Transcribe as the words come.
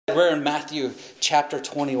We're in Matthew chapter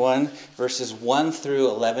 21, verses 1 through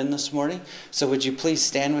 11 this morning. So would you please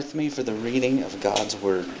stand with me for the reading of God's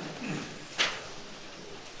Word.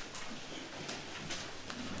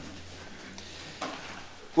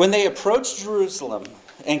 When they approached Jerusalem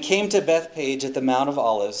and came to Bethphage at the Mount of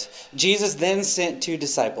Olives, Jesus then sent 2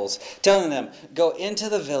 disciples, telling them, "Go into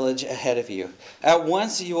the village ahead of you. At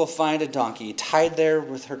once you will find a donkey tied there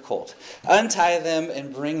with her colt. Untie them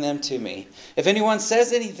and bring them to me. If anyone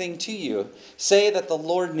says anything to you, say that the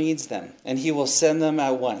Lord needs them, and he will send them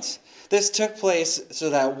at once." This took place so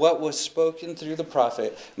that what was spoken through the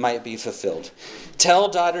prophet might be fulfilled. "Tell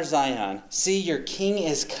daughter Zion, see, your king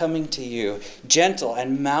is coming to you, gentle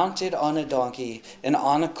and mounted on a donkey and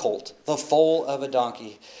on a colt, the foal of a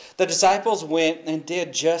donkey." The disciples went and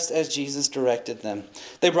did just as Jesus directed them.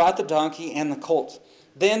 They brought the donkey and the colt.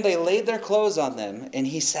 Then they laid their clothes on them, and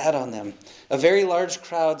he sat on them. A very large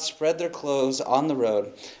crowd spread their clothes on the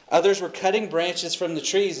road. Others were cutting branches from the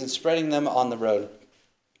trees and spreading them on the road.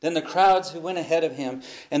 Then the crowds who went ahead of him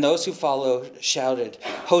and those who followed shouted,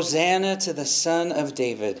 "Hosanna to the Son of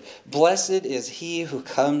David! Blessed is he who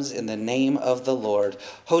comes in the name of the Lord!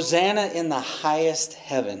 Hosanna in the highest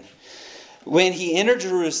heaven!" When he entered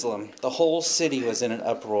Jerusalem, the whole city was in an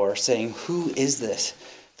uproar, saying, "Who is this?"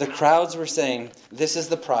 The crowds were saying, "This is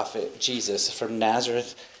the prophet Jesus from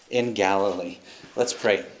Nazareth in Galilee." Let's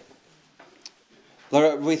pray.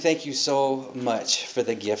 Lord, we thank you so much for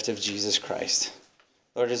the gift of Jesus Christ.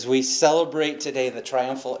 Lord, as we celebrate today the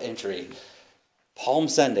triumphal entry, Palm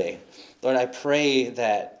Sunday, Lord, I pray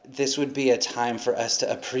that this would be a time for us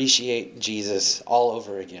to appreciate Jesus all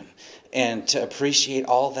over again and to appreciate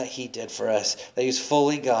all that he did for us, that he was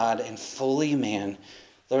fully God and fully man.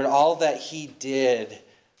 Lord, all that he did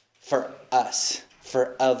for us,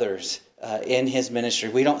 for others in his ministry.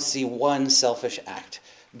 We don't see one selfish act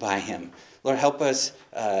by him. Lord, help us,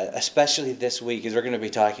 especially this week, as we're going to be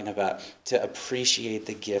talking about, to appreciate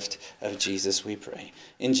the gift of Jesus, we pray.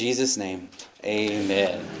 In Jesus' name,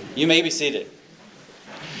 amen. You may be seated.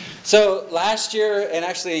 So last year, and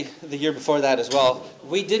actually the year before that as well,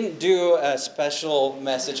 we didn't do a special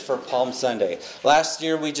message for Palm Sunday. Last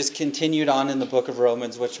year, we just continued on in the book of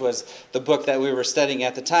Romans, which was the book that we were studying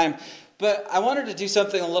at the time. But I wanted to do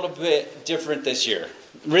something a little bit different this year.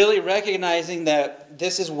 Really recognizing that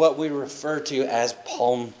this is what we refer to as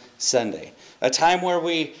Palm Sunday. A time where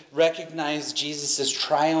we recognize Jesus'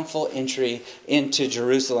 triumphal entry into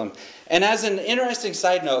Jerusalem. And as an interesting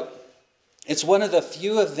side note, it's one of the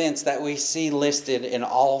few events that we see listed in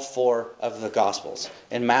all 4 of the Gospels,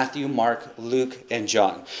 in Matthew, Mark, Luke, and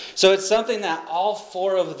John. So it's something that all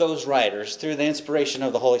 4 of those writers, through the inspiration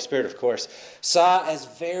of the Holy Spirit, of course, saw as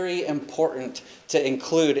very important to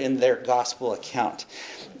include in their Gospel account.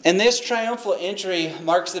 And this triumphal entry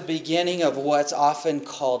marks the beginning of what's often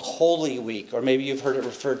called Holy Week, or maybe you've heard it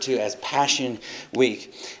referred to as Passion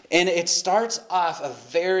Week. And it starts off a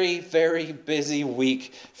very, very busy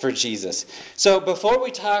week for Jesus. So before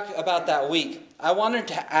we talk about that week, I wanted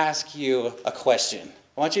to ask you a question.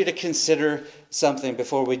 I want you to consider something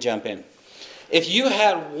before we jump in. If you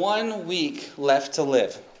had 1 week left to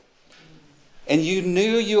live, and you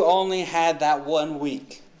knew you only had that 1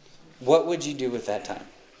 week, what would you do with that time?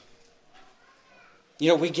 You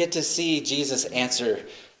know, we get to see Jesus answer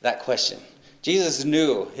that question. Jesus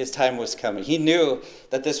knew his time was coming. He knew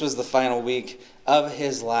that this was the final week of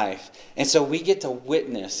his life. And so we get to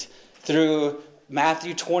witness through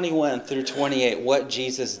Matthew 21 through 28 what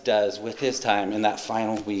Jesus does with his time in that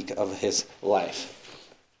final week of his life.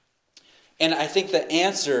 And I think the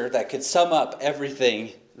answer that could sum up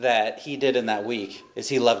everything that he did in that week is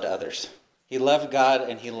he loved others. He loved God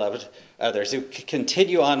and he loved others. He could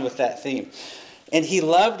continue on with that theme. And he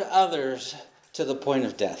loved others to the point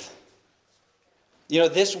of death. You know,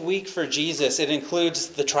 this week for Jesus, it includes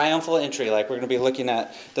the triumphal entry, like we're going to be looking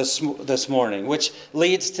at this morning, which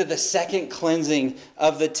leads to the second cleansing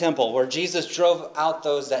of the temple, where Jesus drove out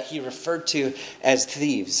those that he referred to as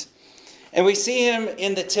thieves. And we see him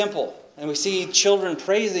in the temple, and we see children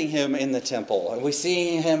praising him in the temple, and we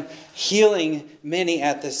see him healing many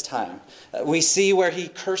at this time. We see where he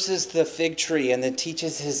curses the fig tree and then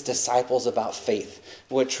teaches his disciples about faith,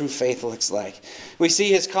 what true faith looks like. We see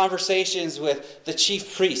his conversations with the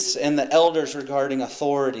chief priests and the elders regarding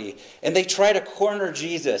authority. And they try to corner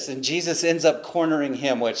Jesus, and Jesus ends up cornering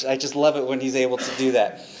him, which I just love it when he's able to do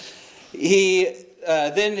that.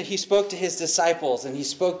 Then he spoke to his disciples, and he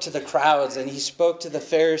spoke to the crowds, and he spoke to the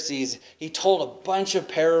Pharisees. He told a bunch of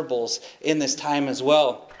parables in this time as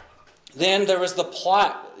well. Then there was the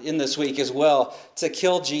plot in this week as well to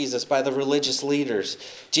kill Jesus by the religious leaders.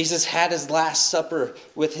 Jesus had his last supper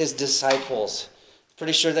with his disciples,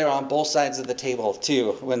 Pretty sure they were on both sides of the table,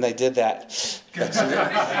 too, when they did that.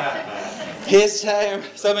 His time,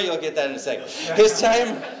 some of you will get that in a second. His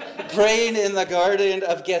time praying in the Garden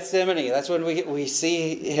of Gethsemane. That's when we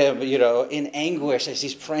see him, in anguish as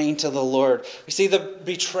he's praying to the Lord. We see the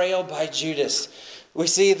betrayal by Judas. We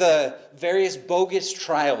see the various bogus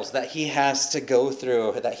trials that he has to go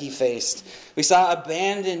through, that he faced. We saw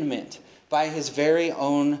abandonment by his very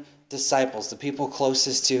own disciples, the people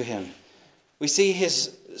closest to him. We see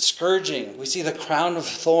his scourging. We see the crown of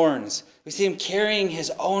thorns. We see him carrying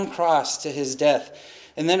his own cross to his death.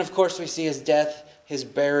 And then, of course, we see his death, his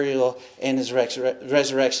burial, and his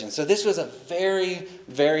resurrection. So this was a very,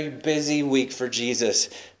 very busy week for Jesus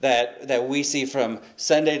that we see from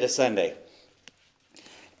Sunday to Sunday.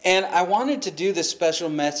 And I wanted to do this special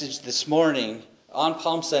message this morning on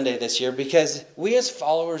Palm Sunday this year because we as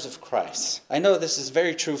followers of Christ, I know this is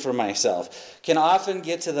very true for myself, can often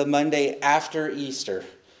get to the Monday after Easter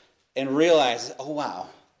and realize, oh wow,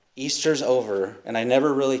 Easter's over and I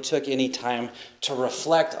never really took any time to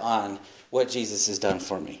reflect on what Jesus has done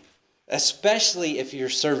for me. Especially if you're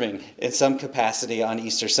serving in some capacity on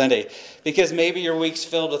Easter Sunday, because maybe your week's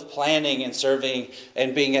filled with planning and serving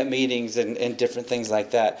and being at meetings and different things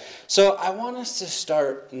like that. So I want us to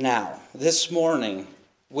start now, this morning,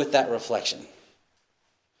 with that reflection.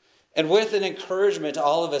 And with an encouragement to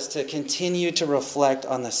all of us to continue to reflect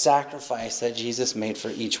on the sacrifice that Jesus made for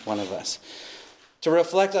each one of us. To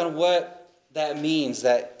reflect on what that means,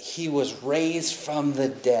 that he was raised from the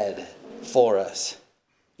dead for us.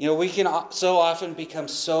 We can so often become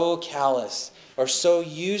so callous or so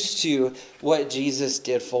used to what Jesus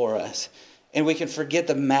did for us. And we can forget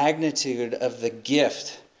the magnitude of the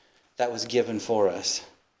gift that was given for us.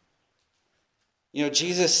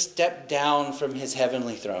 Jesus stepped down from his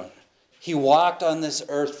heavenly throne. He walked on this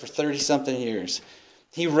earth for 30-something years.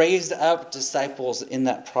 He raised up disciples in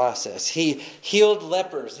that process. He healed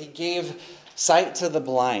lepers. He gave sight to the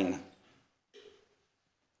blind.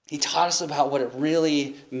 He taught us about what it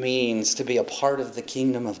really means to be a part of the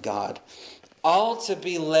kingdom of God. All to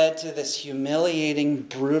be led to this humiliating,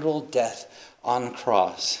 brutal death on a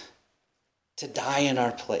cross. To die in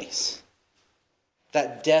our place.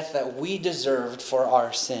 That death that we deserved for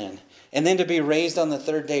our sin. And then to be raised on the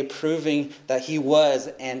third day, proving that he was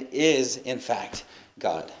and is, in fact,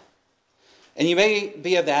 God. And you may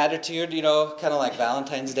be of the attitude, kind of like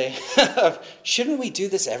Valentine's Day, of shouldn't we do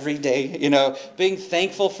this every day? Being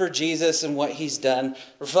thankful for Jesus and what he's done,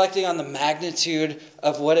 reflecting on the magnitude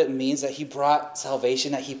of what it means that he brought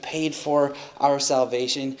salvation, that he paid for our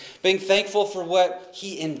salvation, being thankful for what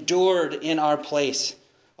he endured in our place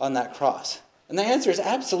on that cross. And the answer is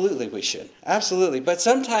absolutely we should. Absolutely. But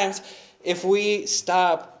sometimes if we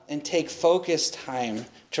stop and take focused time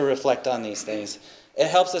to reflect on these things, it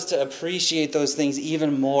helps us to appreciate those things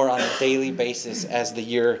even more on a daily basis as the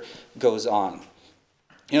year goes on.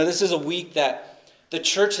 This is a week that the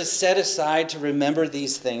church has set aside to remember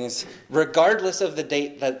these things, regardless of the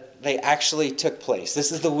date that they actually took place.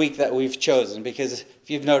 This is the week that we've chosen, because if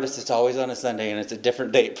you've noticed, it's always on a Sunday, and it's a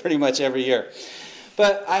different date pretty much every year.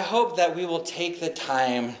 But I hope that we will take the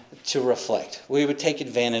time to reflect. We would take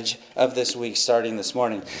advantage of this week starting this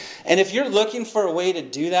morning. And if you're looking for a way to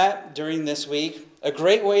do that during this week, a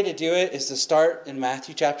great way to do it is to start in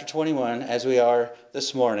Matthew chapter 21, as we are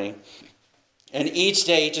this morning. And each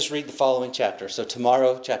day, just read the following chapter. So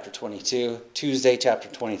tomorrow, chapter 22, Tuesday, chapter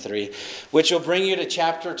 23, which will bring you to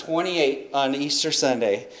chapter 28 on Easter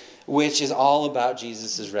Sunday, which is all about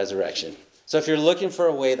Jesus' resurrection. So if you're looking for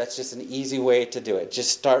a way, that's just an easy way to do it.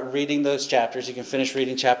 Just start reading those chapters. You can finish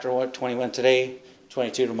reading chapter 21 today,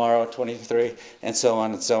 22 tomorrow, 23, and so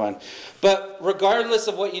on and so on. But regardless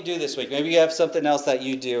of what you do this week, maybe you have something else that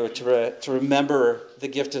you do to remember the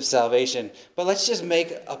gift of salvation. But let's just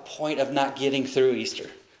make a point of not getting through Easter.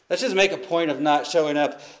 Let's just make a point of not showing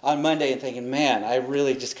up on Monday and thinking, man, I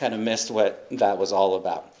really just kind of missed what that was all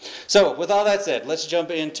about. So with all that said, let's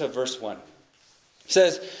jump into verse 1. It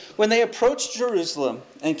says, when they approached Jerusalem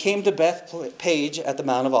and came to Bethphage at the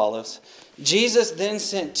Mount of Olives, Jesus then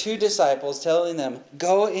sent 2 disciples, telling them,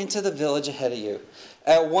 go into the village ahead of you.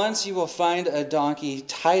 At once you will find a donkey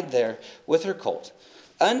tied there with her colt.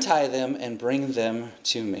 Untie them and bring them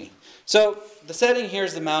to me. So the setting here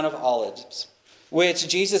is the Mount of Olives, which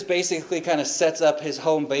Jesus basically kind of sets up his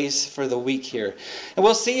home base for the week here. And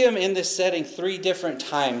we'll see him in this setting 3 different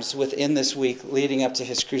times within this week leading up to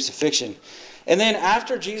his crucifixion. And then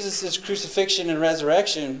after Jesus' crucifixion and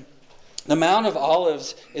resurrection, the Mount of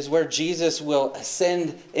Olives is where Jesus will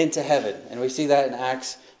ascend into heaven. And we see that in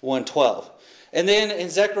Acts 1:12. And then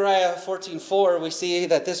in Zechariah 14:4, we see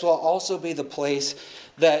that this will also be the place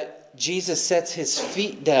that Jesus sets his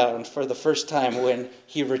feet down for the first time when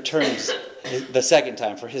he returns the second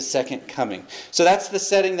time for his second coming. So that's the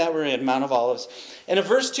setting that we're in, Mount of Olives. And in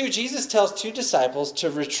verse 2, Jesus tells two disciples to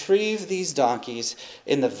retrieve these donkeys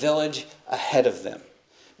in the village ahead of them,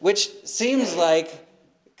 which seems like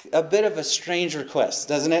a bit of a strange request,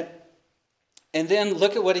 doesn't it? And then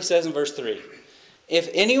look at what he says in verse 3. If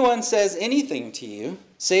anyone says anything to you,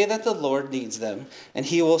 say that the Lord needs them, and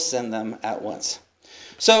he will send them at once.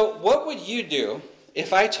 So what would you do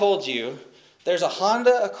if I told you there's a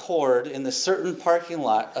Honda Accord in the certain parking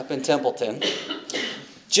lot up in Templeton?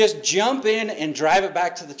 Just jump in and drive it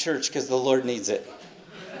back to the church because the Lord needs it.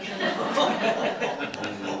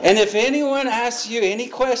 And if anyone asks you any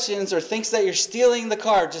questions or thinks that you're stealing the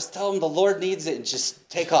car, just tell them the Lord needs it and just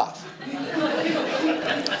take off.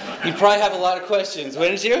 You'd probably have a lot of questions,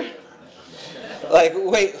 wouldn't you? Like,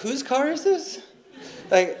 wait, whose car is this?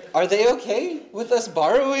 Like, are they okay with us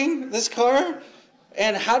borrowing this car?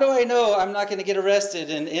 And how do I know I'm not going to get arrested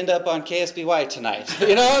and end up on KSBY tonight?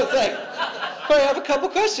 You know, it's like, probably have a couple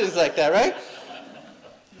questions like that, right?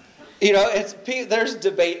 You know, there's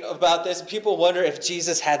debate about this. People wonder if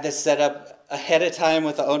Jesus had this set up ahead of time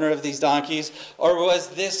with the owner of these donkeys, or was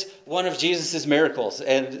this one of Jesus' miracles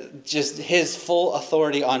and just his full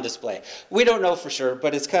authority on display? We don't know for sure,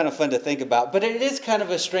 but it's kind of fun to think about. But it is kind of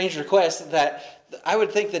a strange request that I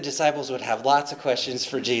would think the disciples would have lots of questions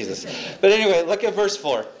for Jesus. But anyway, look at verse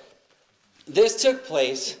 4. This took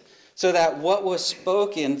place so that what was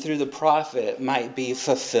spoken through the prophet might be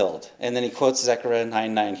fulfilled. And then he quotes Zechariah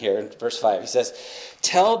 9:9 here in verse 5. He says,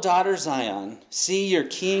 "Tell daughter Zion, see your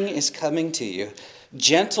king is coming to you,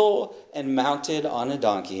 gentle and mounted on a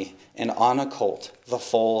donkey and on a colt, the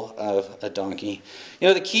foal of a donkey." You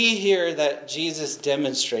know, the key here that Jesus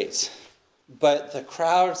demonstrates, but the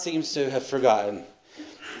crowd seems to have forgotten,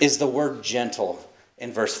 is the word gentle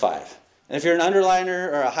in verse 5. And if you're an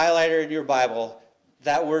underliner or a highlighter in your Bible,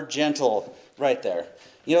 that word gentle right there.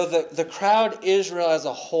 You know, the crowd, Israel as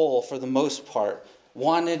a whole, for the most part,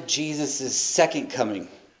 wanted Jesus' second coming.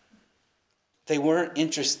 They weren't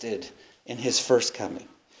interested in his first coming.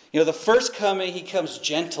 You know, the first coming, he comes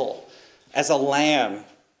gentle as a lamb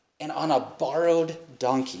and on a borrowed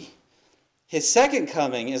donkey. His second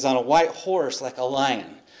coming is on a white horse like a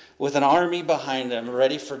lion, with an army behind him,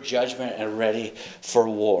 ready for judgment and ready for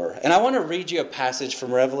war. And I want to read you a passage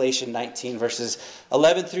from Revelation 19, verses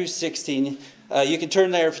 11 through 16. You can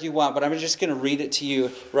turn there if you want, but I'm just going to read it to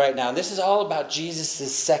you right now. This is all about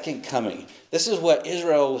Jesus' second coming. This is what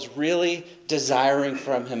Israel was really desiring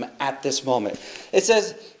from him at this moment. It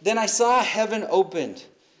says, "Then I saw heaven opened,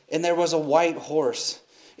 and there was a white horse.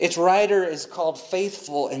 Its rider is called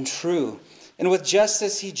Faithful and True, and with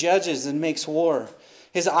justice he judges and makes war.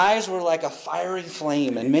 His eyes were like a fiery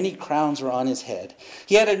flame, and many crowns were on his head.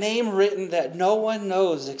 He had a name written that no one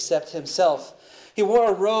knows except himself. He wore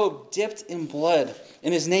a robe dipped in blood,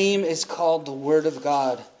 and his name is called the Word of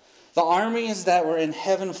God. The armies that were in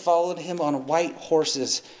heaven followed him on white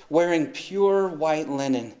horses, wearing pure white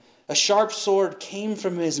linen. A sharp sword came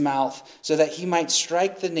from his mouth, so that he might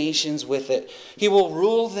strike the nations with it. He will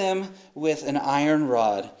rule them with an iron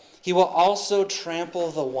rod. He will also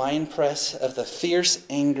trample the winepress of the fierce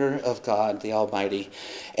anger of God the Almighty.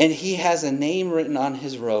 And he has a name written on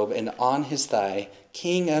his robe and on his thigh,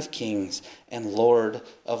 King of Kings and Lord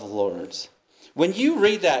of Lords." When you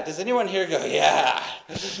read that, does anyone here go, "Yeah,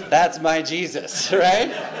 that's my Jesus,"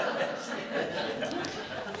 right?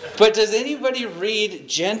 But does anybody read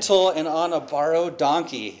 "gentle and on a borrowed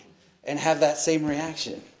donkey" and have that same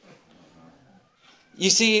reaction? You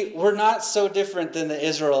see, we're not so different than the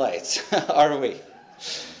Israelites, are we?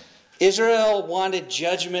 Israel wanted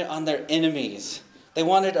judgment on their enemies. They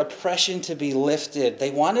wanted oppression to be lifted. They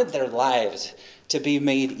wanted their lives to be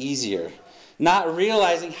made easier, not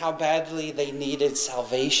realizing how badly they needed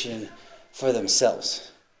salvation for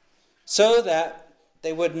themselves, so that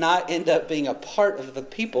they would not end up being a part of the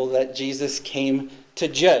people that Jesus came to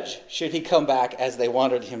judge, should he come back as they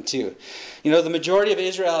wanted him to. You know, the majority of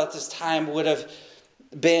Israel at this time would have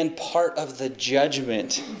been part of the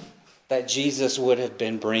judgment that Jesus would have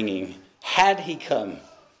been bringing had he come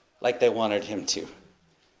like they wanted him to.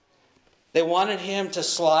 They wanted him to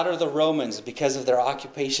slaughter the Romans because of their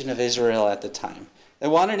occupation of Israel at the time. They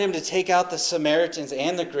wanted him to take out the Samaritans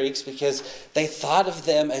and the Greeks because they thought of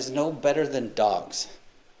them as no better than dogs,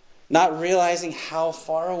 not realizing how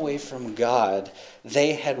far away from God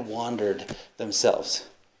they had wandered themselves.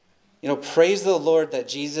 You know, praise the Lord that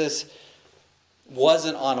Jesus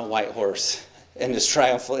wasn't on a white horse in his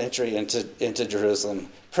triumphal entry into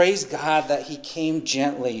Jerusalem. Praise God that he came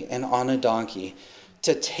gently and on a donkey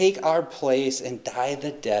to take our place and die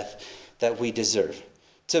the death that we deserve,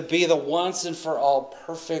 to be the once and for all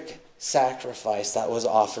perfect sacrifice that was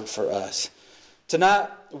offered for us, to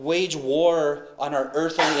not wage war on our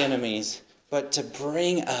earthly enemies, but to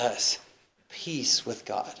bring us peace with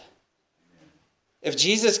God. If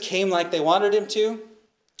Jesus came like they wanted him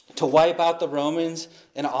to wipe out the Romans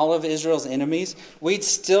and all of Israel's enemies, we'd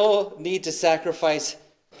still need to sacrifice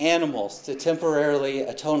animals to temporarily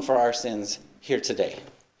atone for our sins here today.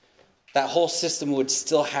 That whole system would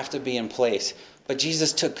still have to be in place. But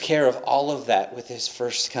Jesus took care of all of that with his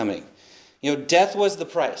first coming. Death was the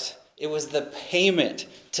price. It was the payment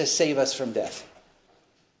to save us from death.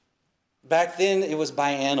 Back then, it was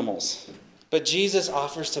by animals. But Jesus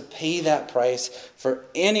offers to pay that price for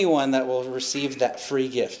anyone that will receive that free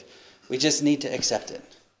gift. We just need to accept it.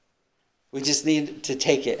 We just need to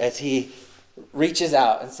take it as he reaches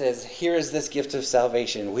out and says, here is this gift of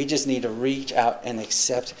salvation. We just need to reach out and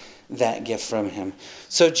accept that gift from him.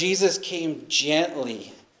 So Jesus came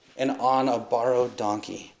gently and on a borrowed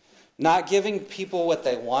donkey, not giving people what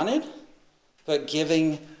they wanted, but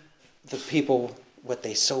giving the people what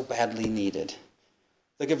they so badly needed.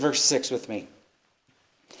 Look at verse 6 with me.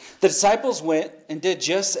 The disciples went and did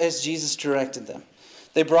just as Jesus directed them.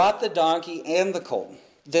 They brought the donkey and the colt.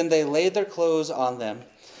 Then they laid their clothes on them,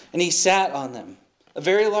 and he sat on them. A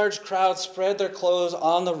very large crowd spread their clothes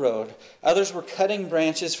on the road. Others were cutting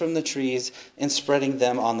branches from the trees and spreading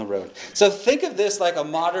them on the road. So think of this like a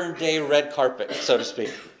modern day red carpet, so to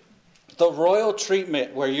speak. The royal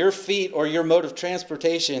treatment where your feet or your mode of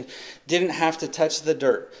transportation didn't have to touch the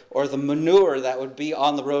dirt or the manure that would be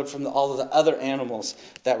on the road from all of the other animals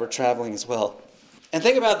that were traveling as well. And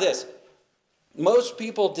think about this. Most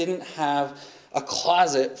people didn't have a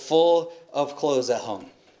closet full of clothes at home.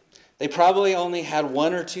 They probably only had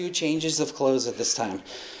 1 or 2 changes of clothes at this time.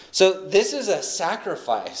 So this is a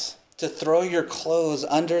sacrifice to throw your clothes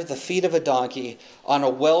under the feet of a donkey on a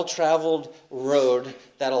well-traveled road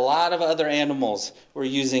that a lot of other animals were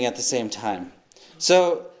using at the same time.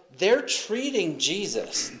 So they're treating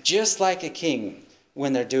Jesus just like a king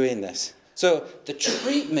when they're doing this. So the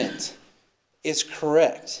treatment is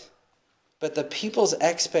correct, but the people's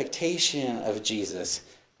expectation of Jesus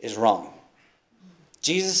is wrong.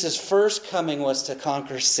 Jesus' first coming was to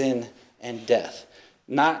conquer sin and death,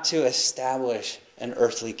 not to establish an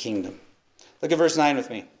earthly kingdom. Look at verse 9 with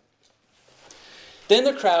me. Then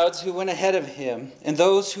the crowds who went ahead of him and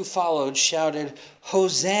those who followed shouted,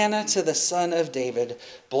 Hosanna to the Son of David.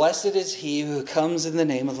 Blessed is he who comes in the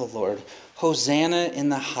name of the Lord. Hosanna in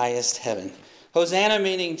the highest heaven. Hosanna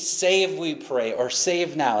meaning save, we pray, or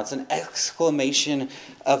save now. It's an exclamation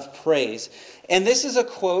of praise. And this is a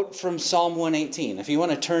quote from Psalm 118. If you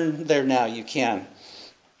want to turn there now, you can.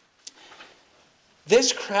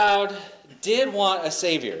 This crowd did want a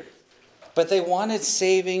Savior, but they wanted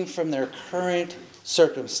saving from their current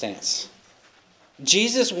circumstance.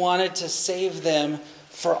 Jesus wanted to save them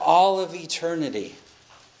for all of eternity,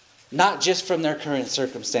 not just from their current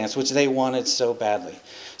circumstance, which they wanted so badly.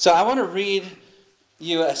 So I want to read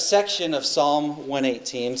you a section of Psalm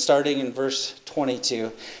 118, starting in verse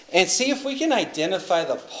 22, and see if we can identify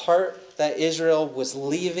the part that Israel was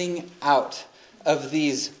leaving out of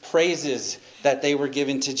these praises that they were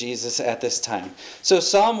given to Jesus at this time. So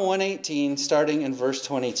Psalm 118, starting in verse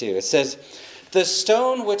 22, it says, The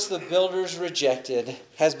stone which the builders rejected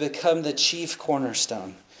has become the chief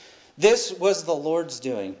cornerstone. This was the Lord's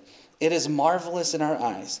doing. It is marvelous in our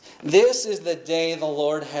eyes. This is the day the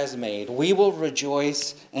Lord has made. We will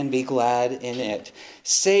rejoice and be glad in it.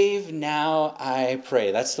 Save now, I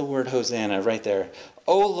pray. That's the word Hosanna right there.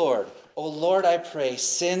 O Lord, I pray,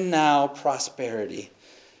 send now prosperity.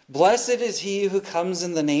 Blessed is he who comes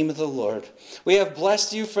in the name of the Lord. We have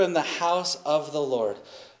blessed you from the house of the Lord.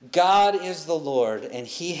 God is the Lord, and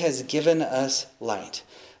he has given us light.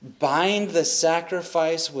 Bind the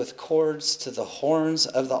sacrifice with cords to the horns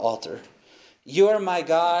of the altar. You are my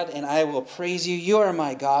God, and I will praise you. You are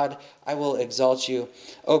my God, I will exalt you.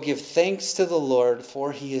 Oh, give thanks to the Lord,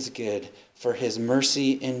 for he is good, for his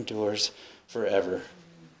mercy endures forever.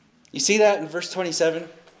 You see that in verse 27?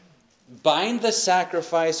 Bind the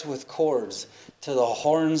sacrifice with cords to the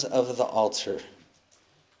horns of the altar.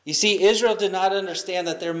 You see, Israel did not understand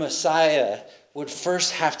that their Messiah would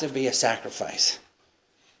first have to be a sacrifice.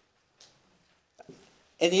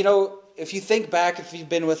 And if you think back, if you've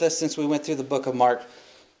been with us since we went through the book of Mark,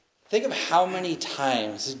 think of how many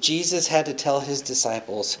times Jesus had to tell his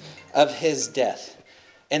disciples of his death.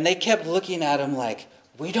 And they kept looking at him like,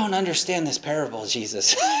 we don't understand this parable,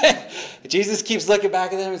 Jesus. Jesus keeps looking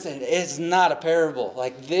back at them and saying, it's not a parable.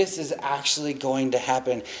 Like, this is actually going to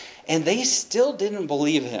happen. And they still didn't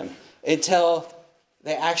believe him until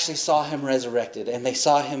they actually saw him resurrected and they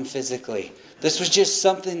saw him physically. This was just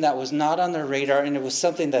something that was not on their radar, and it was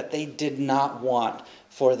something that they did not want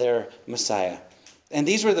for their Messiah. And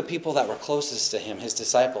these were the people that were closest to him, his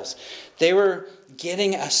disciples. They were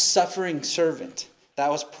getting a suffering servant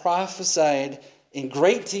that was prophesied in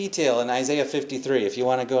great detail in Isaiah 53, if you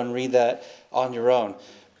want to go and read that on your own.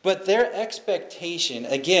 But their expectation,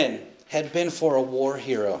 again, had been for a war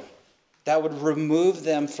hero that would remove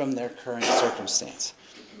them from their current circumstance.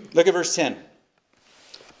 Look at verse 10.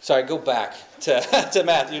 Sorry, go back to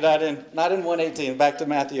Matthew, not in 1:18, back to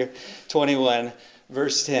Matthew 21,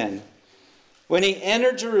 verse 10. When he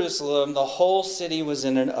entered Jerusalem, the whole city was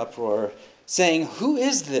in an uproar, saying, "Who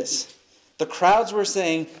is this?" The crowds were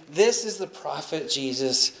saying, "This is the prophet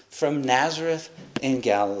Jesus from Nazareth in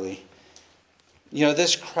Galilee." You know,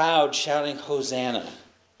 this crowd shouting Hosanna,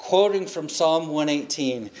 quoting from Psalm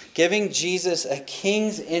 118, giving Jesus a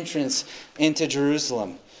king's entrance into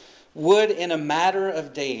Jerusalem, would in a matter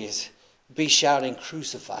of days be shouting,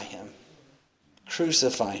 "Crucify him,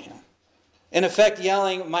 crucify him." In effect,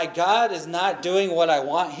 yelling, "My God is not doing what I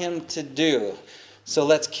want him to do, so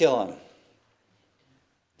let's kill him."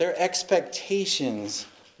 Their expectations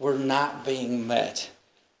were not being met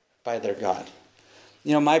by their God.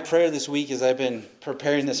 You know, my prayer this week as I've been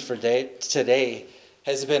preparing this for today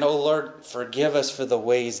has been, "Oh Lord, forgive us for the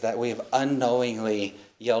ways that we have unknowingly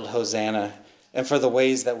yelled Hosanna, and for the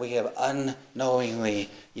ways that we have unknowingly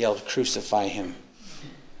yelled crucify him."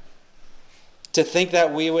 To think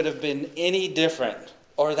that we would have been any different,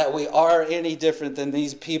 or that we are any different than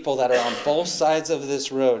these people that are on both sides of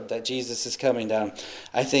this road that Jesus is coming down,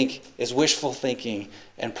 I think is wishful thinking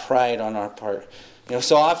and pride on our part. You know,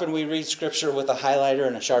 so often we read scripture with a highlighter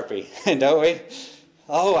and a Sharpie, don't we?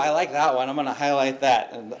 Oh, I like that one, I'm going to highlight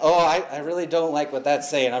that. And, oh, I really don't like what that's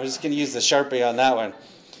saying, I'm just going to use the Sharpie on that one.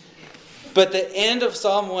 But the end of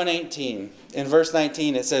Psalm 118, in verse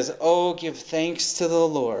 19, it says, "Oh, give thanks to the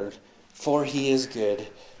Lord, for he is good,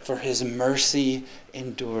 for his mercy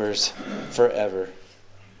endures forever."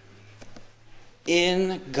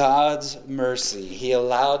 In God's mercy, he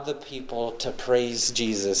allowed the people to praise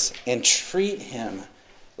Jesus and treat him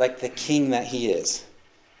like the king that he is.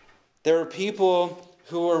 There were people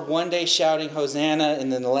who were one day shouting Hosanna,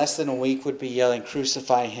 and then in less than a week would be yelling,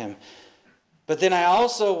 "Crucify him." But then I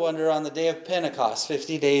also wonder, on the day of Pentecost,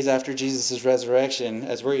 50 days after Jesus' resurrection,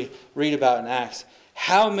 as we read about in Acts,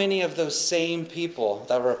 how many of those same people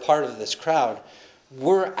that were a part of this crowd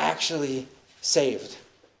were actually saved?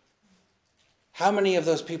 How many of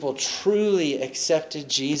those people truly accepted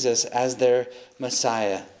Jesus as their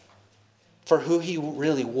Messiah for who he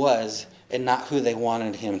really was and not who they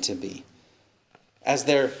wanted him to be?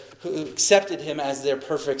 Who accepted him as their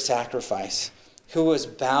perfect sacrifice, who was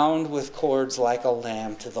bound with cords like a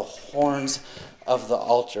lamb to the horns of the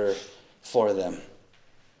altar for them,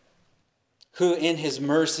 who in his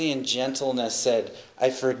mercy and gentleness said, "I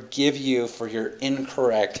forgive you for your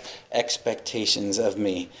incorrect expectations of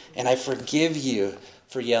me, and I forgive you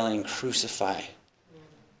for yelling, 'Crucify.'"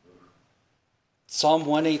 Psalm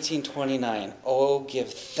 118:29, "Oh,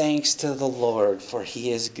 give thanks to the Lord, for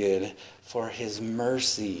he is good, for his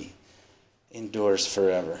mercy endures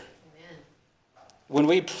forever." Amen. When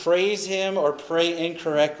we praise him or pray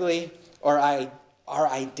incorrectly, or our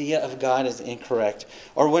idea of God is incorrect,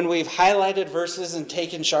 or when we've highlighted verses and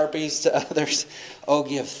taken Sharpies to others, oh,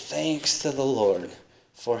 give thanks to the Lord,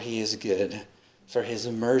 for he is good, for his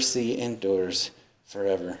mercy endures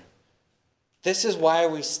forever. This is why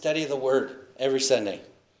we study the Word every Sunday.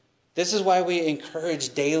 This is why we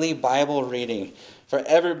encourage daily Bible reading for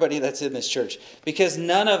everybody that's in this church, because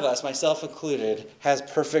none of us, myself included, has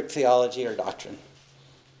perfect theology or doctrine.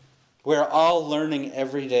 We're all learning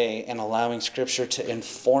every day and allowing Scripture to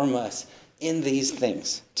inform us in these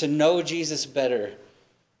things, to know Jesus better,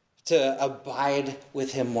 to abide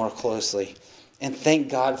with him more closely. And thank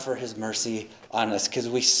God for his mercy on us, because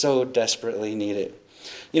we so desperately need it.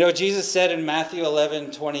 You know, Jesus said in Matthew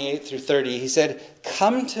 11:28 through 30, he said,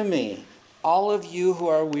 "Come to me, all of you who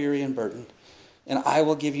are weary and burdened, and I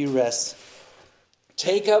will give you rest.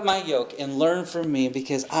 Take up my yoke and learn from me,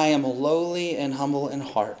 because I am lowly and humble in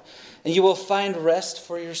heart, and you will find rest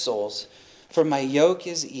for your souls. For my yoke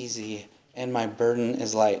is easy and my burden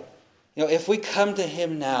is light." You know, if we come to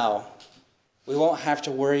him now, we won't have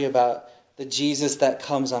to worry about the Jesus that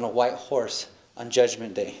comes on a white horse on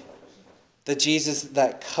Judgment Day. The Jesus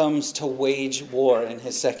that comes to wage war in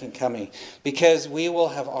his second coming, because we will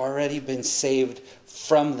have already been saved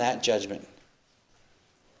from that judgment.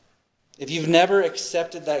 If you've never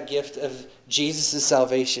accepted that gift of Jesus'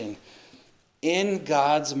 salvation, in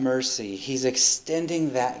God's mercy, he's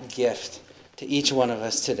extending that gift to each one of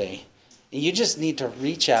us today. And you just need to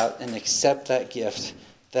reach out and accept that gift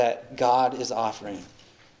that God is offering.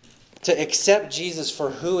 To accept Jesus for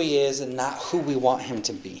who he is and not who we want him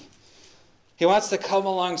to be. He wants to come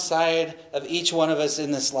alongside of each one of us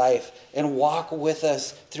in this life and walk with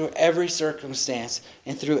us through every circumstance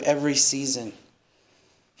and through every season.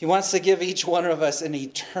 He wants to give each one of us an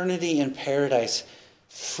eternity in paradise,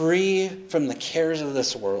 free from the cares of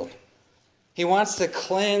this world. He wants to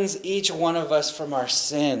cleanse each one of us from our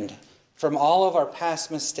sin, from all of our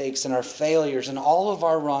past mistakes and our failures and all of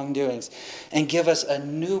our wrongdoings, and give us a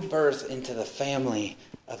new birth into the family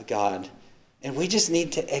of God. And we just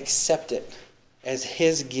need to accept it as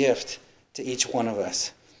his gift to each one of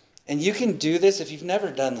us. And you can do this if you've never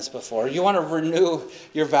done this before. You want to renew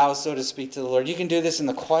your vows, so to speak, to the Lord. You can do this in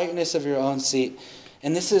the quietness of your own seat.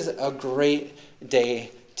 And this is a great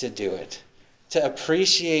day to do it. To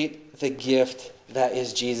appreciate the gift that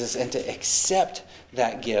is Jesus and to accept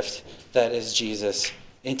that gift that is Jesus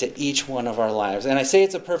into each one of our lives. And I say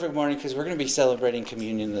it's a perfect morning because we're going to be celebrating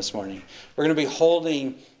communion this morning. We're going to be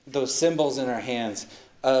holding those symbols in our hands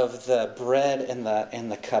of the bread and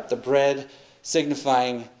the cup. The bread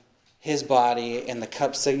signifying his body and the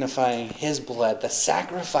cup signifying his blood, the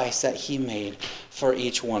sacrifice that he made for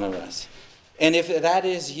each one of us. And if that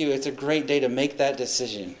is you, it's a great day to make that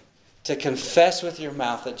decision, to confess with your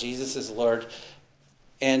mouth that Jesus is Lord,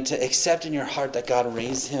 and to accept in your heart that God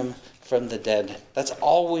raised him from the dead. That's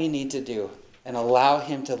all we need to do, and allow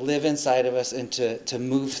him to live inside of us and to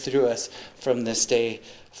move through us from this day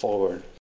forward.